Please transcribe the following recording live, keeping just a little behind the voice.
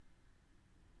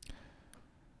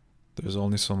There's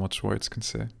only so much words can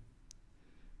say.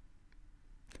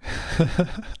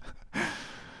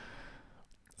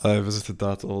 I visited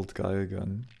that old guy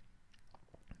again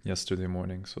yesterday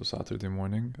morning, so Saturday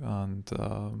morning, and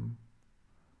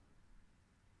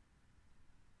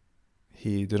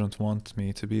he didn't want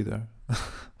me to be there,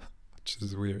 which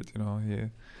is weird, you know.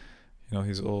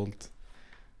 He's old,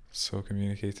 so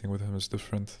communicating with him is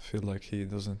different. I feel like he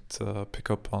doesn't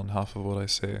pick up on half of what I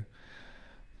say.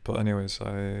 But anyways,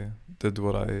 I did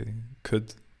what I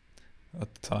could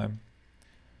at the time.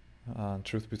 And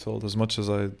truth be told, as much as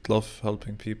I love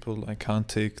helping people, I can't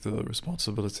take the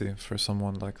responsibility for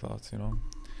someone like that, you know?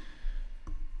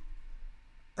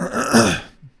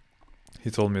 He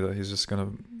told me that he's just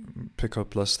gonna pick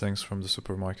up less things from the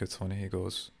supermarket when he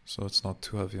goes, so it's not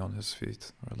too heavy on his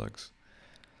feet or legs.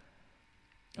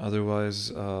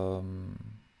 Otherwise,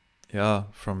 yeah,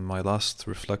 from my last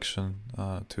reflection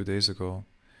 2 days ago,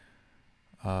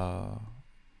 uh,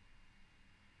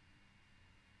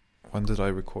 when did I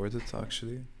record it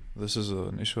actually? This is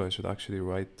an issue I should actually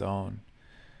write down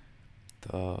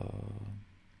the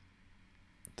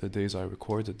days I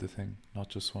recorded the thing, not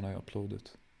just when I upload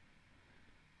it.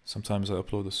 Sometimes I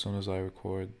upload as soon as I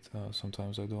record,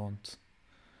 sometimes I don't.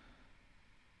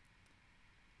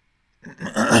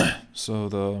 So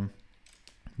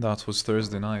that was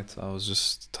Thursday night. I was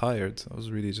just tired. I was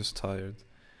really just tired.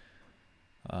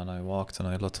 And I walked and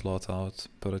I let a lot out,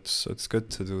 but it's good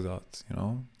to do that, you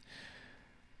know.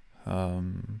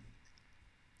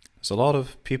 There's a lot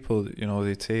of people, you know,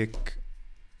 they take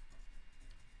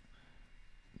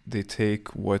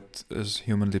what is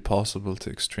humanly possible to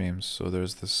extremes. So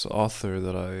there's this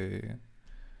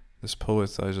this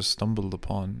poet I just stumbled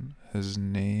upon. His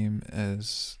name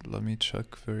is, let me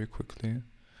check very quickly.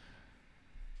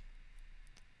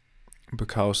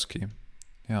 Bukowski.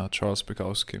 Yeah, Charles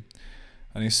Bukowski.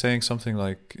 And he's saying something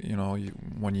like, you know,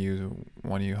 when you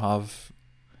have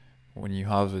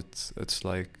it, it's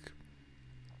like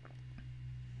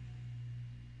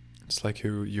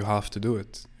you have to do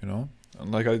it, you know.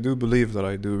 And like I do believe that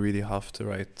I do really have to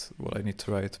write what I need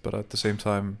to write, but at the same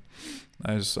time,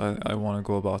 I want to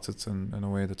go about it in a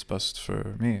way that's best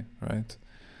for me, right?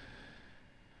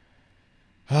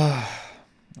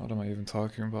 What am I even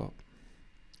talking about?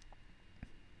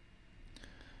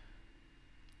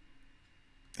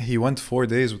 He went 4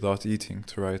 days without eating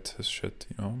to write his shit,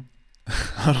 you know.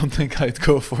 I don't think I'd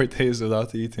go 4 days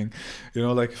without eating. You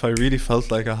know, like if I really felt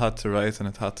like I had to write and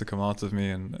it had to come out of me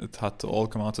and it had to all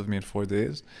come out of me in 4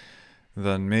 days,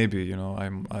 then maybe, you know, I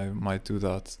might do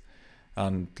that.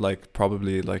 And like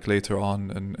probably like later on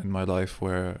in my life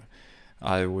where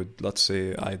I would, let's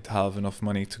say I'd have enough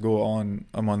money to go on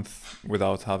a month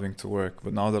without having to work.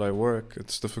 But now that I work,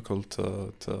 it's difficult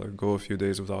to go a few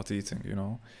days without eating, you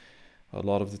know. A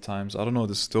lot of the times, I don't know,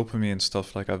 this dopamine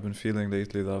stuff, like I've been feeling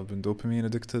lately that I've been dopamine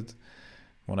addicted.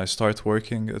 When I start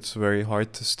working, it's very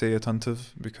hard to stay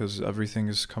attentive because everything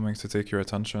is coming to take your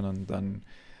attention, and then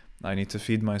I need to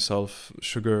feed myself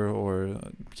sugar or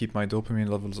keep my dopamine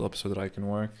levels up so that I can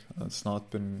work. It's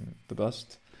not been the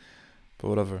best, but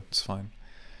whatever, it's fine.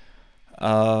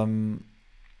 Um,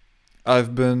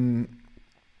 I've been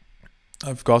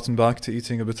I've gotten back to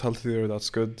eating a bit healthier. That's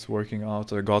good. Working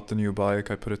out. I got the new bike.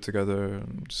 I put it together.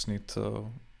 Just need to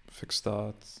fix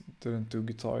that. Didn't do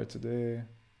guitar today.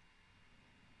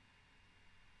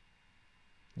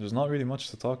 There's not really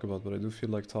much to talk about, but I do feel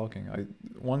like talking.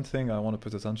 One thing I want to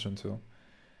put attention to,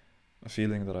 a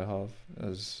feeling that I have,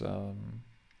 is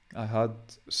I had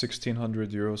 1,600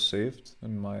 euros saved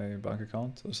in my bank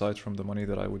account, aside from the money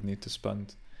that I would need to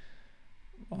spend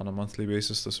on a monthly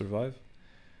basis to survive.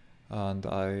 And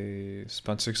I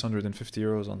spent 650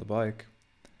 euros on the bike.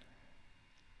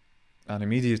 And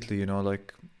immediately, you know,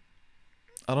 like,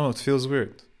 I don't know, it feels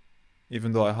weird.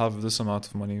 Even though I have this amount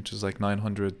of money, which is like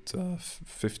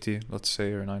 950, let's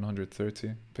say, or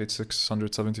 930. Paid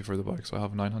 670 for the bike, so I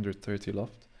have 930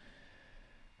 left.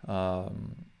 I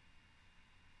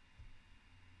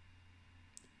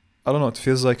don't know, it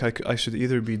feels like I should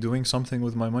either be doing something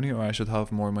with my money or I should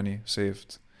have more money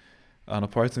saved. And a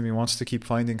part of me wants to keep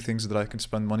finding things that I can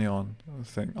spend money on,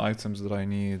 items that I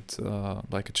need,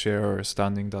 like a chair or a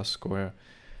standing desk or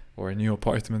a new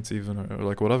apartment even, or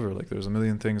like whatever. Like there's a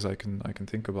million things I can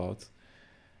think about.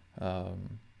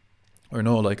 Or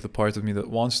no, like the part of me that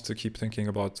wants to keep thinking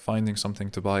about finding something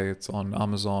to buy it on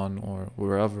Amazon or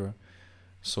wherever,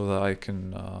 so that I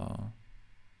can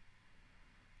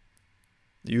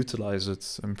utilize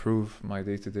it, improve my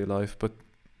day-to-day life. But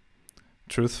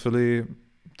truthfully,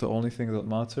 the only thing that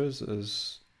matters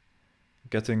is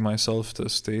getting myself to a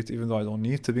state, even though I don't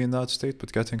need to be in that state,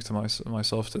 but getting to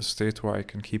myself to a state where I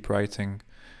can keep writing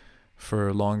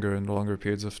for longer and longer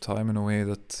periods of time in a way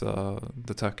that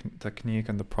the technique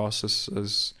and the process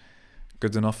is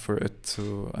good enough for it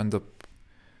to end up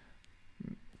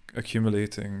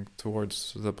accumulating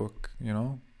towards the book,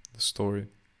 the story.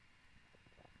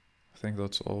 I think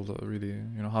that's all that really,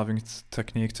 having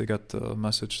technique to get the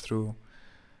message through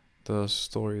the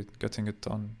story, getting it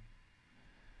done,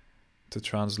 to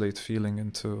translate feeling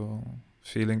into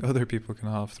feeling other people can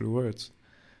have through words.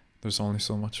 There's only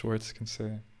so much words can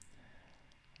say.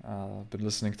 Been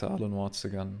listening to Alan Watts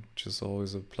again, which is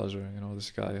always a pleasure. This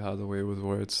guy had a way with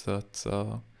words that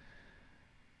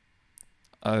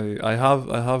I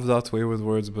have that way with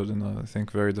words, but in a, I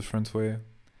think, very different way.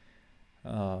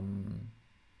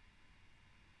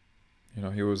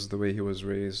 The way he was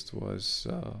raised was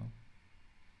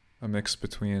a mix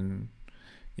between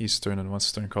Eastern and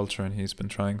Western culture, and he's been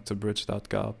trying to bridge that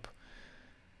gap.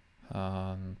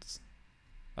 And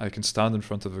I can stand in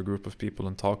front of a group of people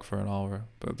and talk for an hour,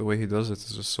 but the way he does it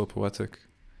is just so poetic.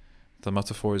 The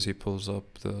metaphors he pulls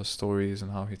up, the stories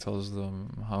and how he tells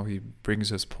them, how he brings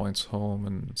his points home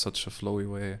in such a flowy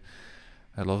way.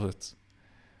 I love it.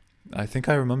 I think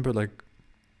I remember, I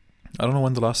don't know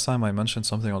when the last time I mentioned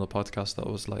something on the podcast that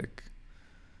was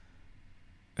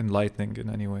enlightening in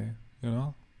any way,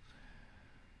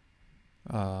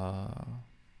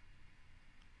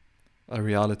 a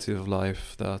reality of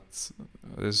life that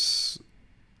is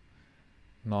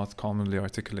not commonly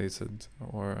articulated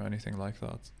or anything like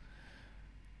that.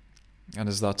 And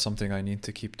is that something I need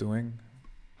to keep doing?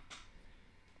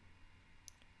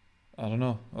 I don't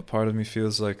know. A part of me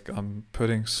feels like I'm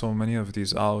putting so many of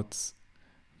these out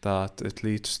that it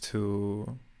leads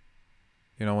to,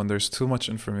 when there's too much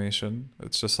information,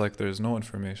 it's just like there's no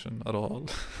information at all.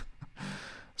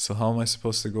 So how am I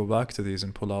supposed to go back to these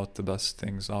and pull out the best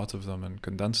things out of them and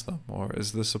condense them? Or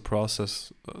is this a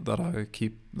process that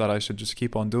I should just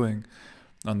keep on doing?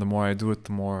 And the more I do it,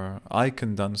 the more I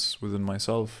condense within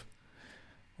myself.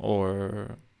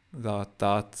 Or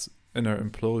that inner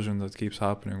implosion that keeps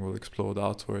happening will explode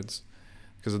outwards.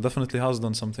 Because it definitely has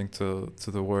done something to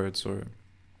the words, or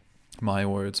my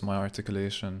words, my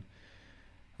articulation.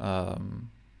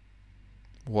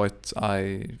 What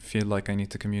I feel like I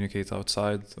need to communicate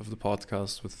outside of the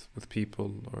podcast with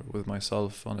people or with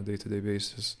myself on a day-to-day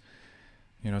basis.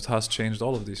 It has changed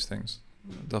all of these things,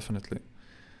 definitely.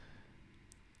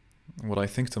 What I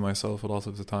think to myself a lot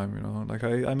of the time,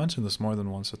 I mentioned this more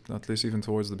than once, at least even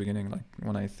towards the beginning,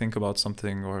 when I think about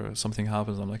something or something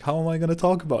happens, I'm like, how am I going to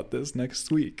talk about this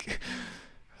next week?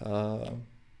 Yeah.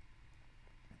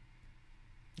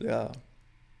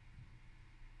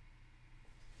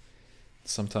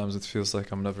 Sometimes it feels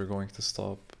like I'm never going to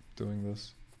stop doing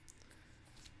this.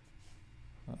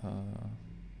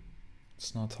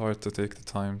 It's not hard to take the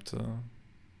time to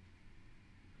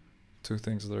do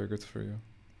things that are good for you,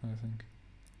 I think.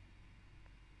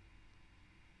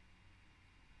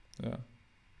 Yeah.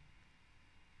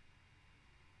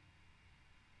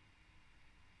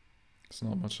 There's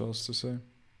not much else to say.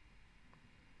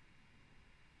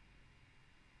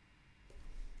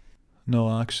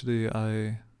 No, actually,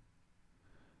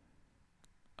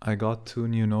 I got 2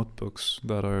 new notebooks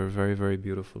that are very, very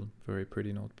beautiful, very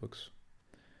pretty notebooks.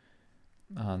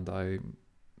 And I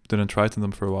didn't write in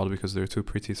them for a while because they're too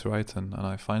pretty to write in, and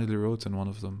I finally wrote in one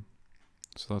of them.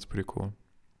 So that's pretty cool.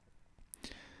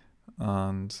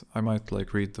 And I might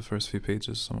read the first few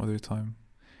pages some other time.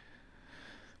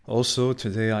 Also,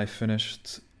 today I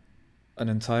finished an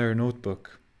entire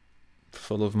notebook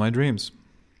full of my dreams.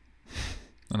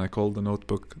 And I called the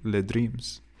notebook Les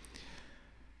Dreams,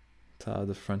 to add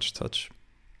a French touch.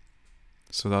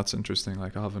 So that's interesting. I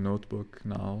have a notebook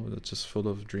now that's just full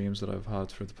of dreams that I've had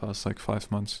for the past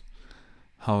 5 months.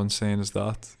 How insane is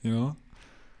that, And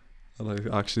I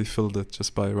actually filled it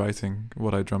just by writing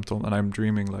what I dreamt on. And I'm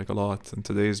dreaming a lot. And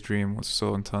today's dream was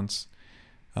so intense.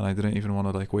 And I didn't even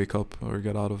want to wake up or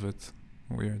get out of it.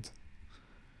 Weird.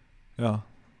 Yeah,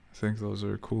 I think those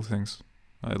are cool things.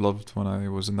 I loved when I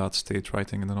was in that state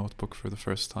writing in the notebook for the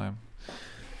first time.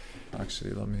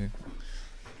 Actually, let me...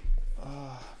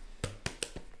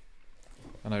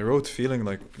 And I wrote feeling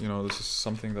this is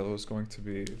something that was going to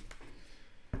be...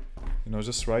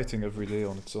 just writing every day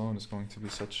on its own is going to be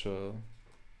such a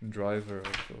driver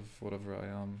of whatever I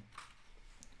am.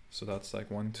 So that's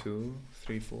 1, 2,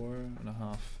 3,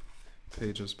 4.5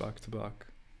 pages back to back.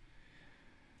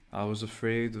 I was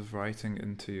afraid of writing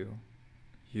into you.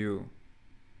 You.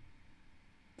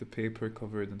 The paper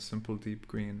covered in simple deep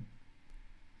green.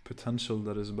 Potential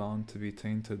that is bound to be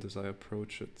tainted as I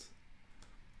approach it.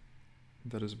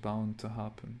 That is bound to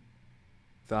happen.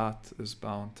 That is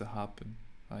bound to happen.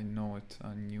 I know it,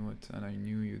 I knew it, and I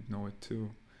knew you'd know it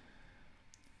too.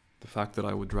 the fact that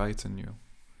I would write in you.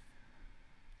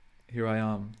 Here I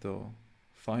am, though,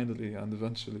 finally and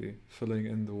eventually filling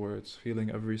in the words, feeling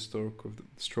every stroke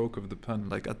of the pen.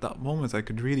 Like at that moment, I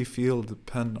could really feel the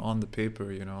pen on the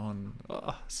paper, you know, and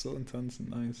so intense and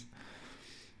nice.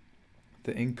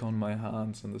 The ink on my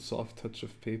hands and the soft touch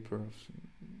of paper,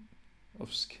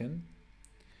 of skin.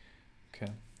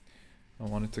 Okay, I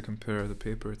wanted to compare the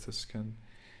paper to skin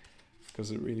because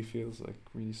it really feels like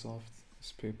really soft.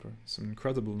 This paper, it's an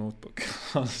incredible notebook,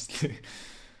 honestly.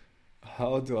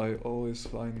 How do I always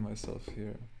find myself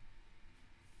here?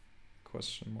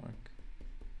 Question mark.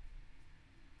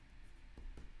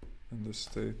 In this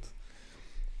state.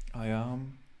 I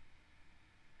am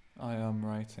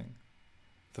writing.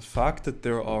 The fact that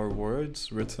there are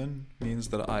words written means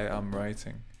that I am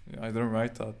writing. I didn't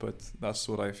write that, but that's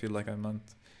what I feel like I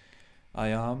meant. I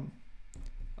am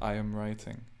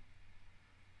writing.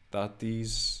 That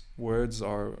these words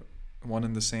are one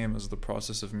and the same as the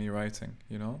process of me writing,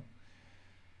 you know?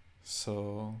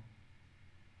 So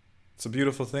it's a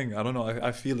beautiful thing. I don't know,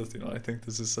 I feel it, you know. I think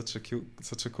this is such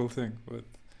a cool thing. But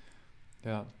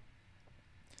yeah.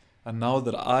 And now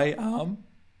that I am,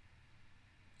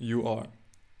 you are.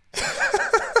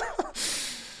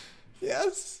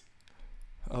 Yes.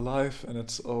 A life in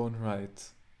its own right,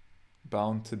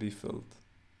 bound to be filled,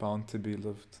 bound to be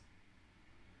lived.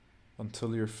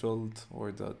 Until you're filled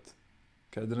or dead.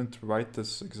 Okay, I didn't write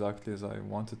this exactly as I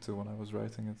wanted to when I was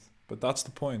writing it. But that's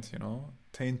the point, you know?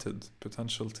 Tainted,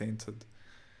 potential tainted.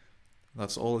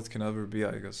 That's all it can ever be,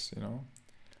 I guess, you know?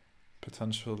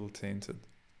 Potential tainted.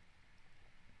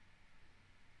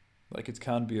 Like it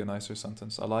can be a nicer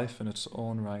sentence. A life in its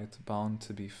own right, bound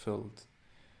to be filled.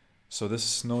 So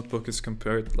this notebook is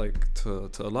compared like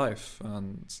to a life.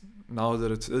 And now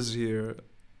that it is here,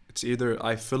 it's either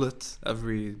I fill it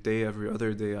every day, every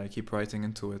other day, I keep writing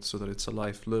into it so that it's a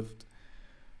life lived,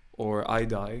 or I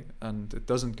die and it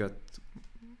doesn't get,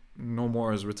 no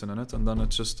more is written in it, and then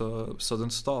it's just a sudden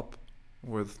stop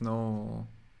with no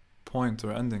point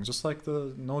or ending, just like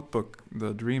the notebook,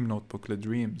 the dream notebook, the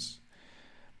dreams.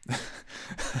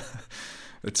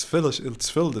 It's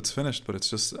filled, it's finished, but it's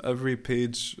just every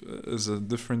page is a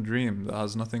different dream that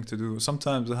has nothing to do.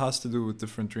 Sometimes it has to do with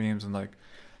different dreams, and like,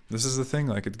 this is the thing,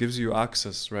 like it gives you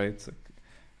access, right? Like,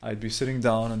 I'd be sitting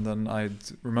down and then I'd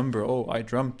remember, oh, I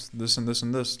dreamt this and this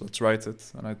and this, let's write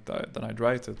it. And then I'd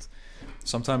write it.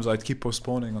 Sometimes I'd keep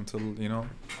postponing until, you know,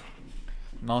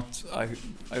 I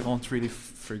won't really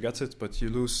forget it, but you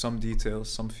lose some details,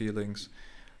 some feelings.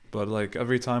 But like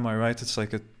every time I write, it's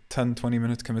like a 10-20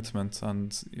 minute commitment,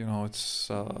 and you know, it's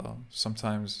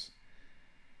sometimes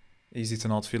easy to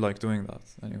not feel like doing that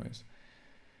anyways.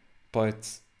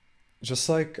 But just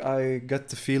like I get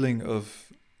the feeling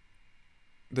of,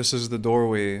 this is the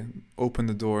doorway, open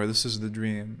the door, this is the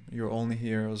dream, you're only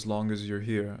here as long as you're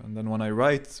here. And then when I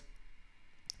write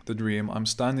the dream, I'm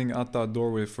standing at that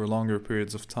doorway for longer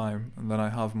periods of time, and then I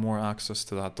have more access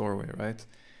to that doorway, right?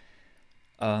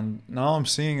 And now I'm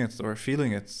seeing it or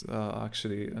feeling it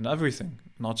actually in everything,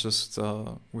 not just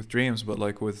with dreams, but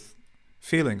like with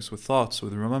feelings, with thoughts,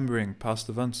 with remembering past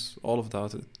events, all of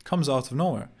that. It comes out of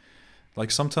nowhere. Like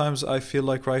sometimes I feel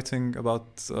like writing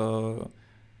about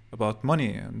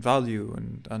money and value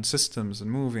and systems and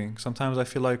moving. Sometimes I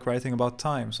feel like writing about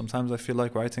time. Sometimes I feel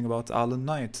like writing about Alan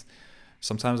Knight.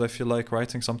 Sometimes I feel like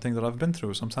writing something that I've been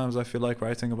through. Sometimes I feel like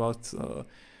writing about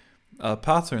a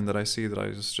pattern that I see that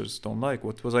I just don't like.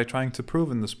 What was I trying to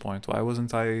prove in this point? Why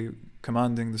wasn't I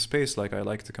commanding the space like I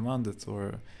like to command it,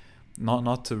 or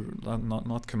not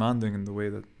commanding in the way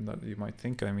that you might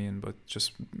think I mean, but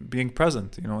just being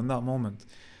present, you know, in that moment.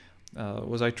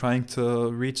 Was I trying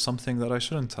to reach something that I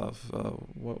shouldn't have?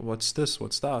 What's this?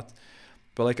 What's that?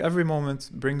 But like every moment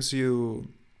brings you,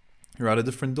 you're at a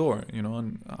different door, you know,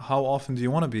 and how often do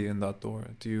you want to be in that door?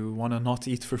 Do you want to not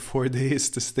eat for 4 days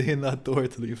to stay in that door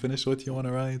till you finish what you want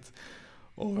to write?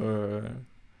 Or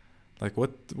like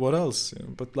what else? You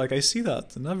know, but like I see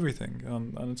that in everything,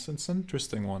 and it's an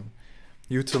interesting one.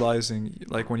 Utilizing,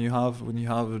 like when you have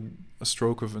a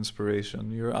stroke of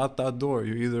inspiration, you're at that door.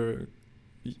 You either,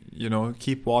 you know,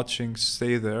 keep watching,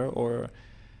 stay there, or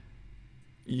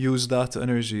use that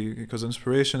energy, because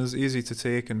inspiration is easy to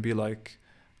take and be like,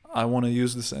 I want to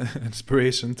use this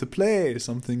inspiration to play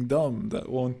something dumb that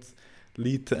won't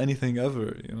lead to anything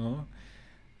ever, you know.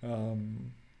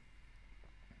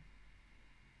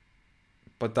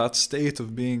 But that state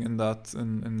of being in that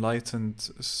enlightened,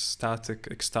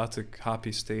 ecstatic,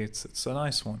 happy state, it's a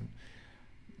nice one.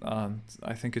 And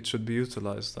I think it should be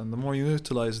utilized. And the more you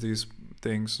utilize these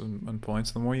things and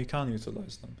points, the more you can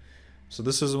utilize them. So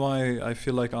this is why I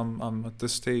feel like I'm at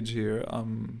this stage here.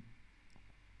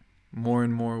 more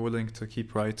and more willing to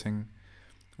keep writing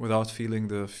without feeling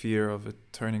the fear of it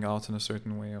turning out in a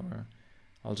certain way, or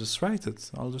I'll just write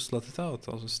it. I'll just let it out.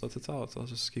 I'll just let it out. I'll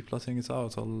just keep letting it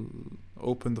out. I'll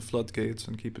open the floodgates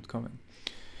and keep it coming.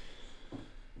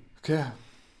 Okay.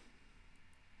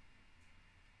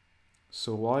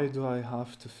 So why do I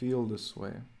have to feel this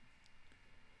way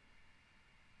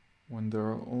when there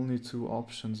are only two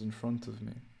options in front of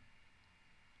me?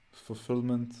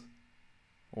 Fulfillment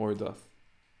or death.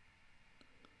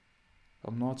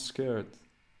 I'm not scared.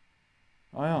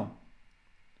 I am.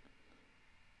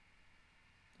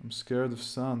 I'm scared of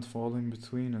sand falling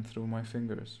between and through my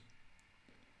fingers.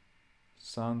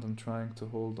 Sand I'm trying to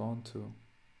hold on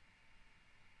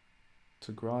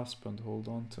to grasp and hold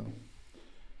on to.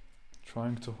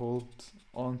 Trying to hold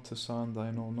on to sand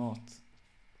I know not.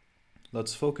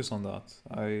 Let's focus on that.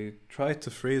 I tried to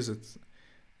phrase it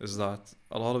as that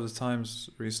a lot of the times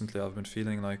recently I've been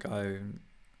feeling like I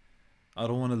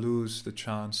don't want to lose the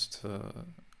chance to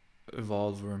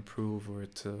evolve or improve or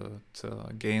to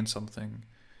gain something,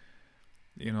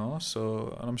 you know.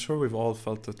 So, and I'm sure we've all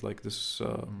felt it, like this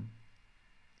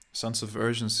sense of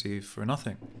urgency for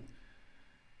nothing,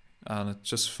 and it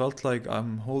just felt like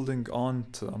I'm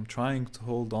trying to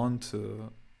hold on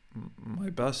to my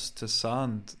best to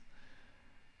sand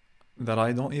that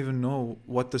I don't even know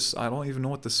what the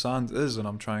sand is, and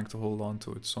I'm trying to hold on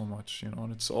to it so much, you know,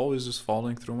 and it's always just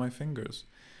falling through my fingers.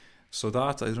 So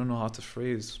that I don't know how to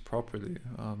phrase properly.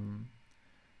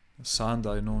 Sand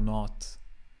I know not.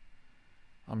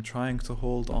 I'm trying to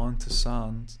hold on to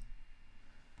sand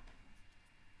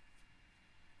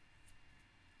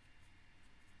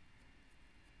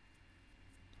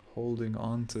holding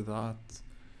on to that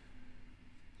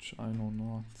which I know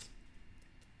not.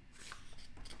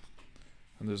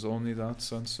 And there's only that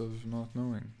sense of not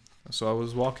knowing. So I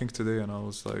was walking today and I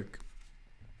was like,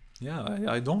 yeah,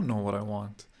 I don't know what I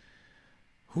want.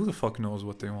 Who the fuck knows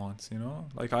what they want, you know?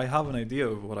 Like, I have an idea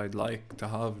of what I'd like to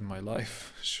have in my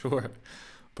life, sure.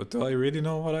 But do I really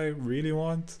know what I really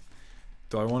want?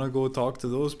 Do I want to go talk to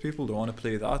those people? Do I want to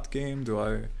play that game?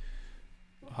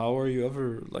 How are you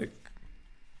ever, like,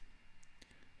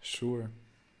 sure?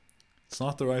 It's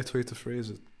not the right way to phrase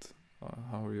it.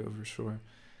 How are you ever sure?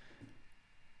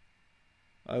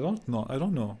 I don't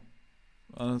know.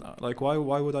 Like, why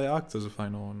would I act as if I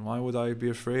know? And why would I be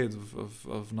afraid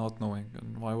of not knowing?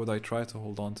 And why would I try to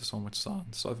hold on to so much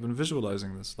sand? So I've been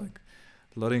visualizing this, like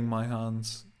leaving my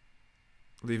hands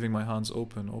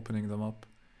open, opening them up,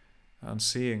 and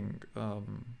seeing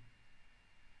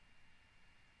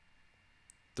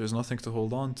there's nothing to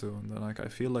hold on to. And then, like, I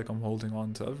feel like I'm holding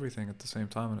on to everything at the same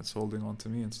time, and it's holding on to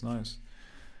me. It's nice.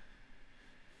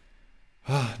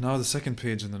 Now the second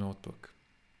page in the notebook.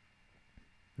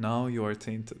 Now you are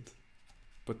tainted,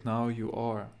 but now you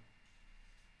are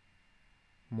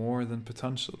more than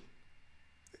potential.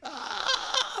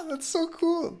 That's so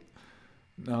cool.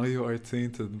 Now you are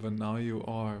tainted, but now you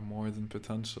are more than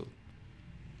potential,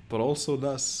 but also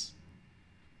less.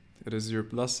 It is your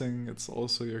blessing, it's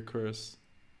also your curse.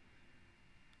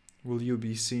 Will you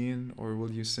be seen, or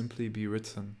will you simply be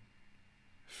written?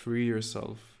 Free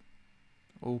yourself,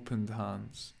 opened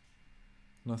hands,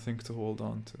 nothing to hold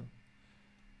on to.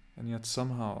 And yet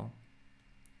somehow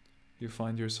you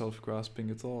find yourself grasping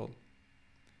it all.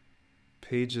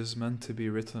 Pages meant to be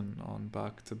written on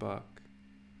back to back.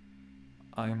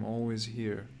 I am always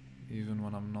here, even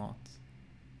when I'm not.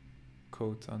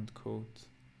 Quote unquote.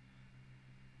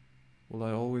 Will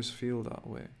I always feel that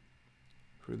way?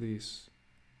 Release.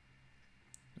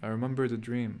 I remember the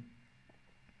dream.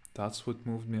 That's what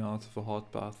moved me out of a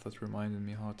hot bath that reminded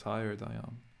me how tired I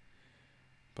am,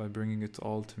 by bringing it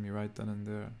all to me right then and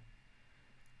there.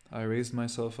 I raised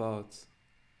myself out,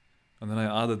 and then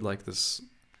I added like this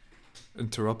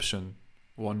interruption,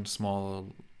 one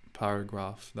small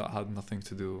paragraph that had nothing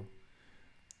to do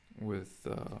with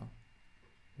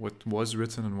what was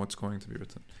written and what's going to be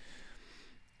written.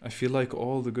 I feel like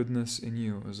all the goodness in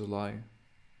you is a lie,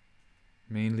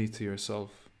 mainly to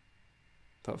yourself,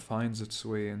 that finds its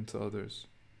way into others.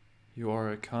 You are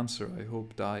a cancer I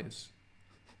hope dies.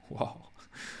 Wow.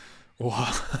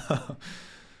 Wow.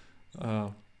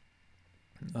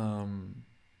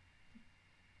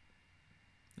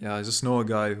 Yeah, I just know a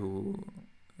guy who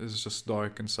is just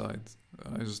dark inside.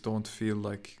 I just don't feel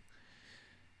like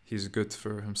he's good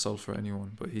for himself or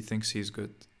anyone, but he thinks he's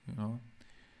good, you know?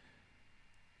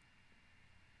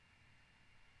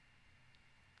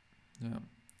 Yeah.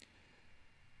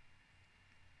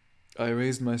 I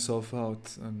raised myself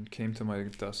out and came to my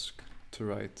desk to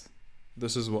write.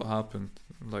 This is what happened,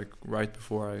 like right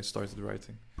before I started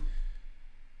writing.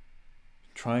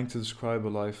 Trying to describe a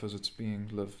life as it's being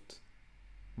lived.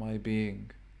 my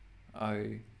being.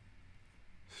 I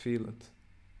feel it.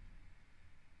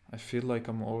 I feel like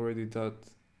I'm already dead,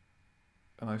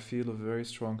 and I feel a very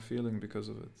strong feeling because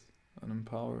of it, an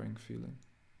empowering feeling.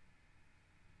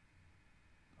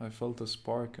 I felt a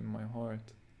spark in my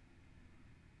heart.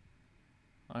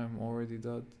 I am already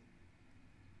dead.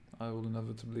 I will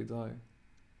inevitably die.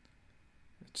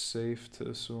 It's safe to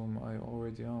assume I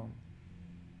already am.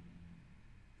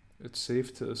 It's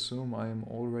safe to assume I am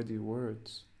already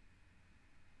words.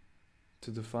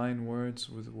 To define words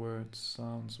with words,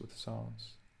 sounds with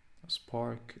sounds. A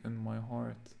spark in my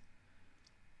heart.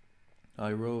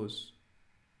 I rose,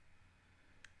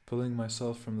 pulling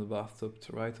myself from the bathtub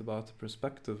to write about the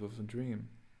perspective of a dream.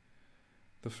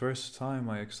 The first time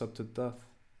I accepted death,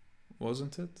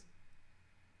 wasn't it?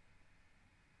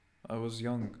 I was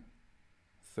young,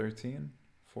 13,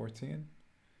 14.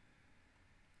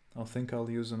 I'll think I'll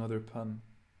use another pen.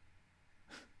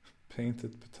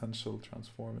 Painted potential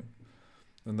transforming.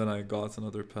 And then I got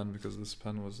another pen because this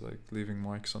pen was like leaving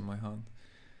marks on my hand.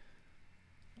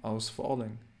 I was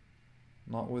falling,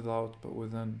 not without but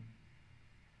within.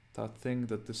 That thing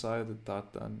that decided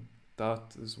that then,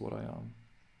 that is what I am.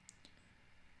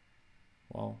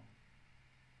 Wow.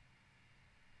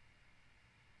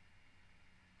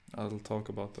 I'll talk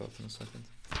about that in a second.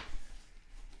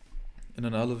 In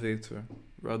an elevator,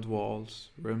 red walls,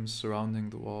 rims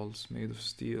surrounding the walls made of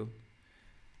steel.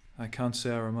 I can't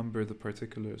say I remember the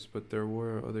particulars, but there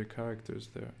were other characters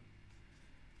there.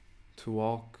 To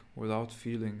walk without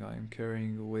feeling I am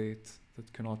carrying a weight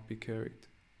that cannot be carried.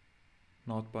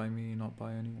 Not by me, not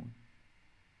by anyone.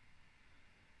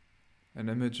 An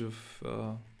image of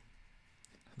the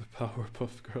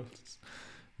Powerpuff Girls.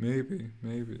 Maybe.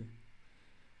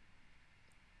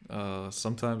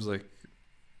 Sometimes like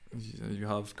you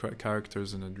have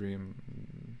characters in a dream.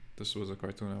 This was a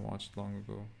cartoon I watched long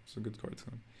ago. It's a good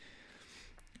cartoon.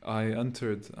 I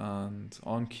entered, and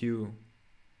on cue,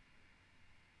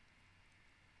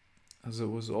 as it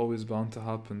was always bound to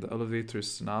happen, the elevator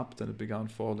snapped and it began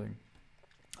falling.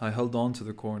 I held on to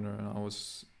the corner and I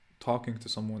was talking to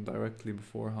someone directly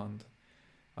beforehand.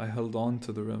 I held on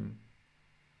to the rim.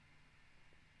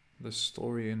 This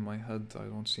story in my head I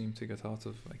don't seem to get out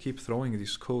of. I keep throwing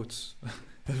these quotes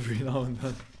every now and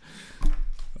then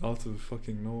out of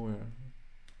fucking nowhere.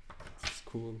 It's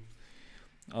cool.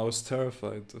 I was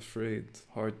terrified, afraid,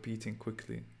 heart beating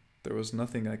quickly. There was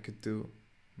nothing I could do.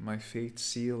 My fate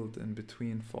sealed in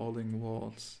between falling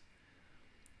walls.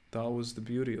 That was the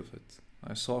beauty of it.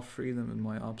 I saw freedom in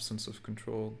my absence of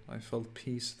control. I felt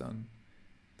peace then.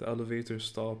 The elevator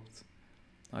stopped.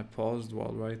 I paused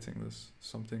while writing this.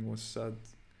 Something was said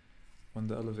when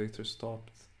the elevator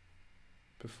stopped.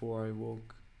 Before I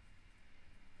woke,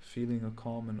 feeling a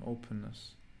calm and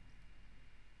openness.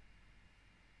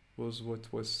 Was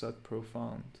what was said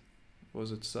profound?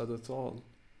 Was it said at all?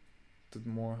 Did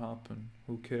more happen?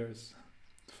 Who cares?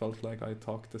 It felt like I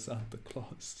talked to Santa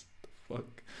Claus. The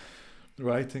fuck?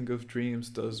 Writing of dreams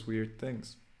does weird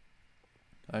things.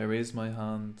 I raised my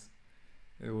hand.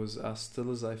 It was as still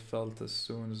as I felt as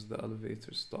soon as the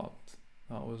elevator stopped.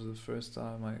 That was the first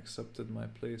time I accepted my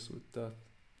place with death.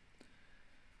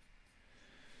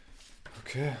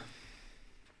 Okay.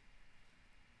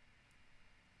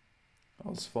 I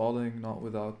was falling, not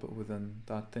without but within.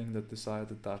 That thing that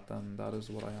decided that then, that is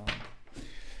what I am.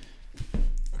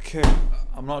 Okay,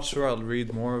 I'm not sure I'll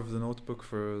read more of the notebook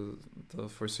for the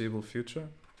foreseeable future,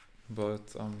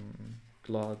 but I'm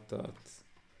glad that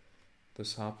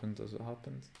this happened as it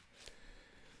happened.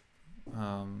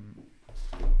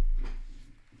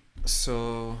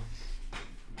 So,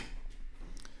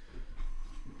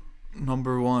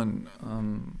 number one,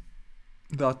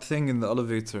 that thing in the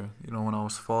elevator, when I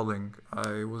was falling,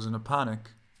 I was in a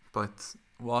panic, but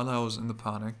while I was in the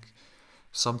panic,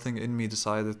 something in me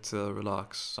decided to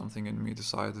relax, something in me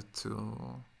decided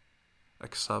to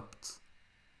accept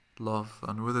love,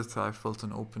 and with it I felt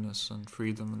an openness and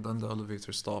freedom, and then the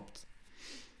elevator stopped.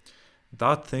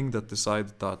 That thing that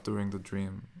decided that during the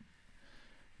dream,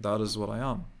 that is what I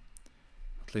am.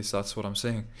 At least that's what I'm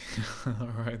saying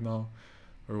right now,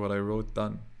 or what I wrote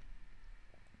then.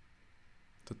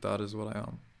 That is what I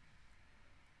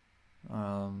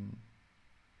am.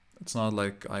 It's not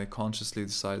like I consciously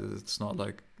decided. It's not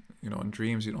like, in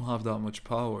dreams you don't have that much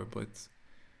power, but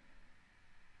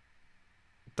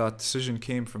that decision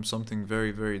came from something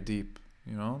very, very deep,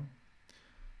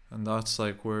 and that's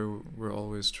like where we're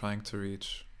always trying to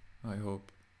reach, I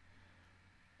hope.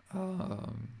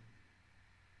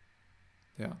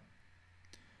 Yeah.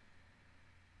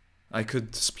 I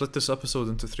could split this episode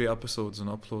into 3 episodes and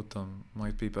upload them.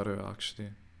 Might be better, actually.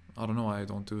 I don't know why I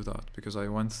don't do that, because I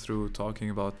went through talking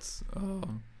about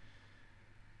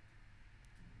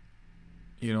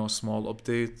a small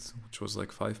update, which was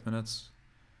like 5 minutes,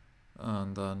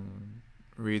 and then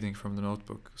reading from the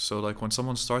notebook. So like when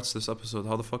someone starts this episode,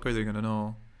 how the fuck are they gonna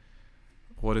know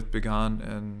what it began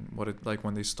and what it, like,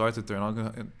 when they started? They're not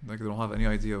gonna, like, they don't have any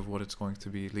idea of what it's going to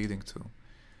be leading to,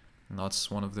 and that's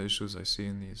one of the issues I see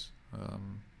in these.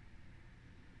 I'm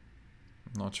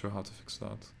not sure how to fix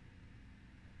that.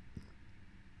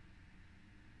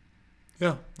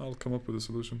 Yeah, I'll come up with a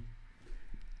solution.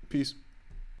 Peace.